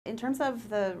In terms of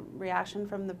the reaction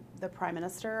from the Prime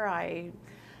Minister, I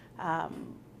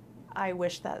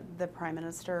wish that the Prime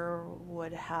Minister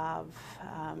would have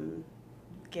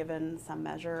given some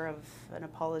measure of an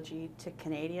apology to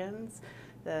Canadians.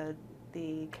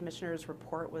 The Commissioner's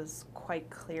report was quite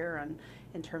clear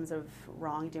in terms of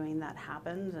wrongdoing that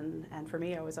happened, and for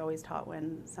me, I was always taught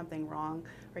when something wrong,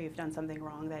 or you've done something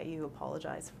wrong, that you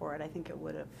apologize for it. I think it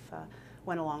would have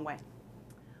went a long way.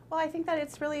 Well, I think that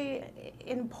it's really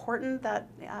important that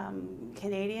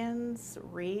Canadians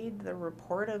read the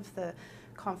report of the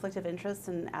Conflict of Interest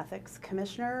and Ethics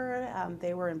Commissioner.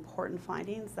 They were important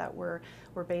findings that were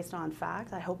based on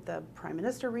fact. I hope the Prime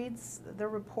Minister reads the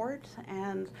report,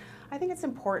 and I think it's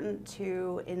important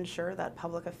to ensure that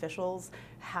public officials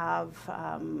have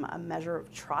a measure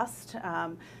of trust,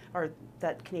 or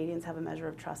that Canadians have a measure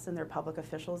of trust in their public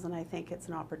officials, and I think it's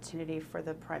an opportunity for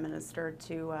the Prime Minister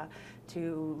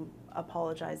to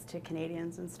apologize to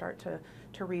Canadians and start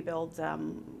to rebuild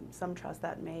some trust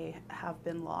that may have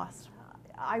been lost.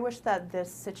 I wish that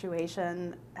this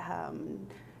situation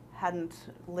hadn't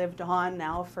lived on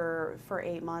now for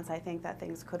 8 months. I think that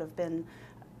things could have been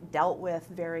dealt with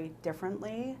very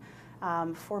differently.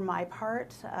 For my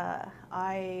part,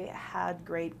 I had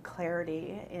great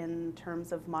clarity in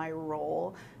terms of my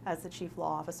role as the Chief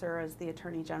Law Officer, as the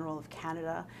Attorney General of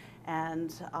Canada,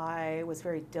 and I was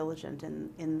very diligent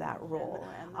in that role.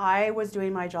 I was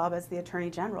doing my job as the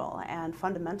Attorney General, and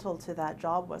fundamental to that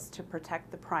job was to protect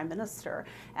the Prime Minister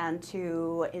and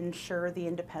to ensure the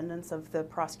independence of the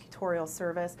prosecutorial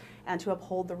service and to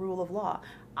uphold the rule of law.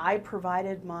 I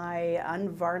provided my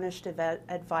unvarnished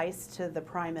advice to the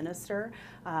Prime Minister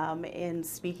in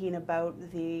speaking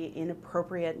about the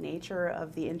inappropriate nature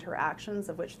of the interactions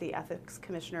of which the Ethics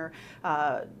Commissioner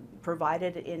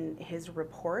provided in his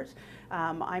report.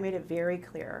 I made it very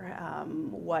clear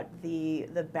what the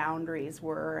boundaries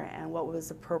were and what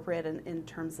was appropriate in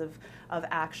terms of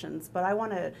actions. But I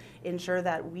want to ensure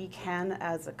that we can,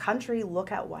 as a country,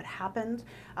 look at what happened.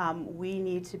 We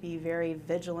need to be very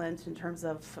vigilant in terms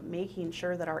of making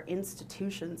sure that our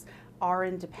institutions are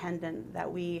independent,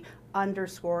 that we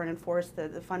underscore and enforce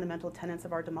the fundamental tenets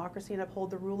of our democracy and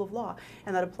uphold the rule of law.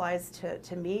 And that applies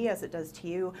to me as it does to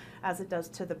you, as it does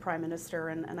to the Prime Minister.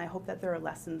 And I hope that there are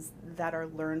lessons that are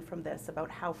learned from this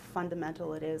about how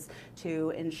fundamental it is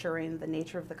to ensuring the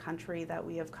nature of the country that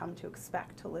we have come to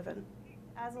expect to live in.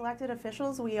 As elected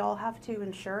officials, we all have to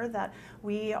ensure that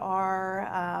we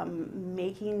are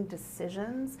making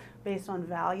decisions based on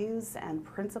values and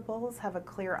principles, have a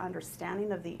clear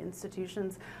understanding of the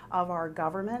institutions of our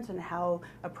government and how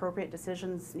appropriate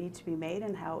decisions need to be made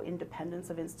and how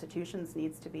independence of institutions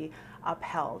needs to be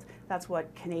upheld. That's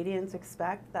what Canadians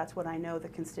expect. That's what I know the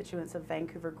constituents of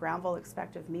Vancouver-Granville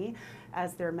expect of me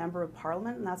as their Member of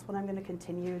Parliament, and that's what I'm going to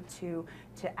continue to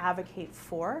advocate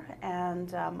for.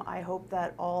 And I hope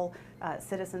that all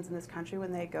citizens in this country,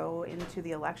 when they go into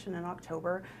the election in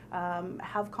October,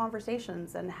 have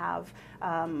conversations and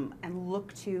and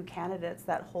look to candidates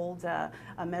that hold a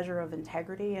measure of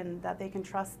integrity, and that they can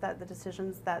trust that the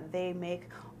decisions that they make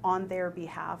on their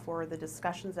behalf or the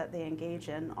discussions that they engage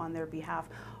in on their behalf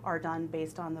are done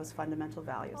based on those fundamental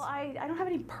values. Well, I don't have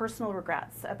any personal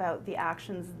regrets about the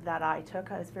actions that I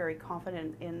took. I was very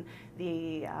confident in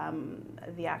the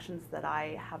actions that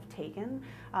I have taken.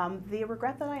 The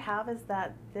regret that I have is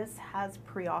that this has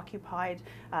preoccupied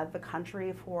the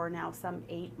country for now some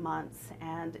 8 months,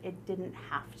 and it didn't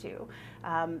have to.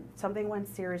 Something went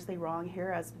seriously wrong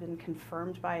here, has been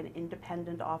confirmed by an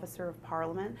independent officer of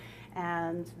Parliament,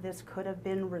 and this could have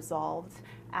been resolved.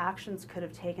 Actions could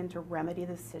have taken to remedy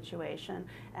this situation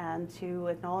and to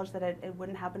acknowledge that it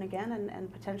wouldn't happen again,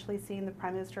 and potentially seeing the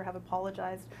Prime Minister have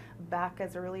apologized back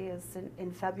as early as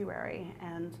in February.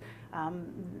 And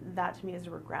that to me is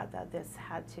a regret that this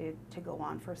had to go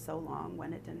on for so long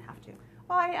when it didn't have to.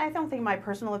 Well, I don't think my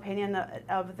personal opinion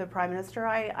of the Prime Minister,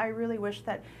 I really wish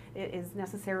that it is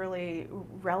necessarily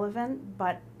relevant,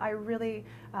 but I really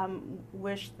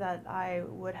wish that I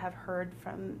would have heard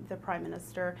from the Prime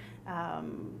Minister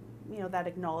you know, that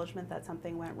acknowledgement that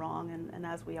something went wrong, and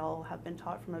as we all have been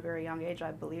taught from a very young age,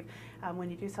 I believe, when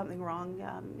you do something wrong,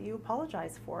 you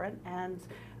apologize for it and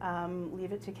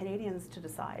leave it to Canadians to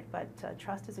decide. But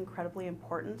trust is incredibly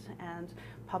important, and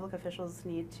public officials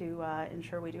need to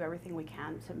ensure we do everything we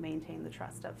can to maintain the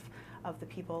trust of the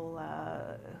people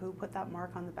who put that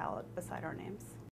mark on the ballot beside our names.